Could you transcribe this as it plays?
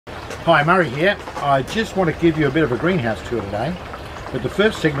Hi, Murray here. I just want to give you a bit of a greenhouse tour today, but the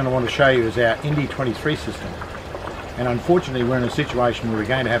first segment I want to show you is our Indy 23 system. And unfortunately we're in a situation where we're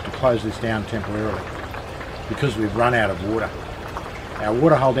going to have to close this down temporarily because we've run out of water. Our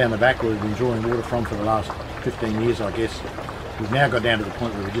water hole down the back where we've been drawing water from for the last 15 years I guess, we've now got down to the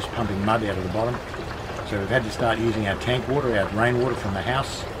point where we're just pumping mud out of the bottom. So we've had to start using our tank water, our rainwater from the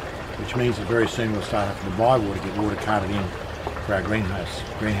house, which means that very soon we'll start having to buy water, get water carted in for our greenhouses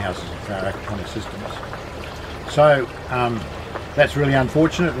and for our aquaponic systems. So that's really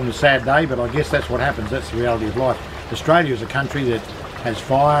unfortunate and a sad day, but I guess that's what happens. That's the reality of life. Australia is a country that has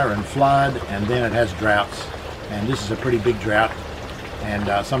fire and flood, and then it has droughts, and this is a pretty big drought,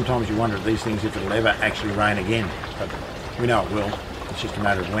 and sometimes you wonder at these things if it'll ever actually rain again, but we know it will. It's just a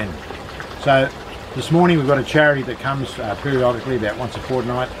matter of when. So this morning we've got a charity that comes periodically, about once a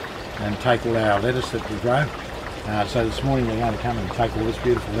fortnight, and take all our lettuce that we grow. So this morning they're going to come and take all this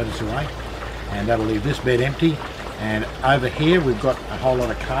beautiful lettuce away, and that'll leave this bed empty. And over here we've got a whole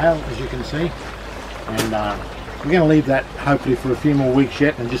lot of kale, as you can see, and we're going to leave that hopefully for a few more weeks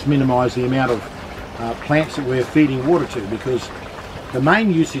yet and just minimise the amount of plants that we're feeding water to, because the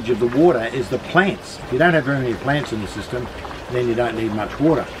main usage of the water is the plants. If you don't have very many plants in the system, then you don't need much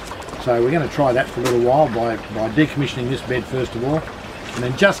water. So we're going to try that for a little while by decommissioning this bed first of all, and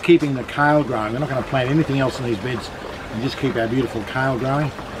then just keeping the kale growing. We're not going to plant anything else in these beds, and just keep our beautiful kale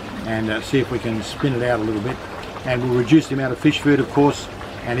growing and see if we can spin it out a little bit. And we'll reduce the amount of fish food, of course,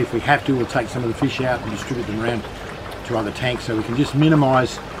 and if we have to, we'll take some of the fish out and distribute them around to other tanks, so we can just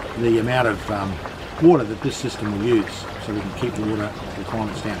minimise the amount of water that this system will use, so we can keep the water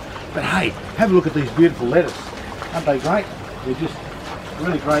requirements down. But hey, have a look at these beautiful lettuce. Aren't they great? They're just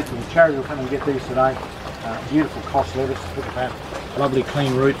really great. The charity will come and get these today. Beautiful cost lettuce. Look at that. Lovely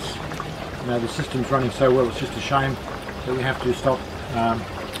clean roots. You know, the system's running so well, it's just a shame that we have to stop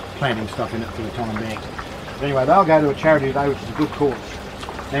planting stuff in it for the time being. But anyway, they'll go to a charity today, which is a good cause.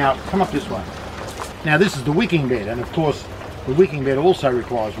 Now, come up this way. Now this is the wicking bed, and of course the wicking bed also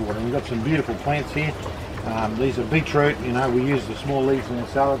requires water. And we've got some beautiful plants here. These are beetroot, you know, we use the small leaves in our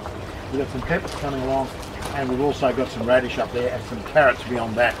salads. We've got some peppers coming along, and we've also got some radish up there and some carrots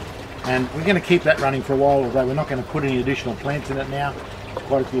beyond that. And we're going to keep that running for a while, although we're not going to put any additional plants in it now. There's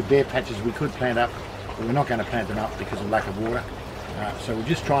quite a few bare patches we could plant up, but we're not going to plant them up because of lack of water. So we'll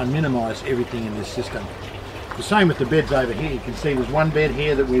just try and minimise everything in this system. The same with the beds over here. You can see there's one bed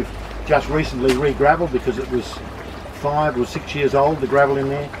here that we've just recently re-gravelled because it was 5 or 6 years old, the gravel in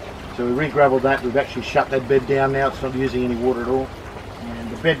there. So we re-gravelled that. We've actually shut that bed down now. It's not using any water at all.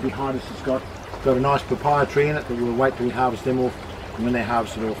 And the bed behind us has got a nice papaya tree in it that we'll wait till we harvest them off. And when they're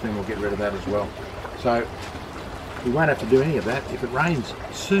harvested off, then we'll get rid of that as well. So we won't have to do any of that if it rains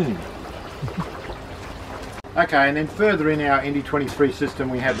soon. Okay, and then further in our Indy 23 system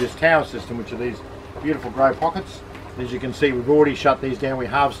we have this tower system, which are these beautiful grow pockets. As you can see, we've already shut these down, we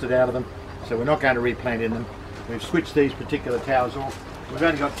harvested out of them, so we're not going to replant in them. We've switched these particular towers off. We've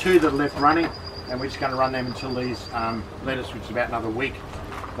only got 2 that are left running, and we're just going to run them until these lettuce, which is about another week,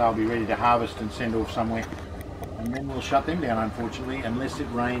 they'll be ready to harvest and send off somewhere. And then we'll shut them down, unfortunately, unless it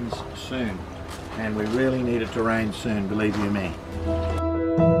rains soon. And we really need it to rain soon, believe you me.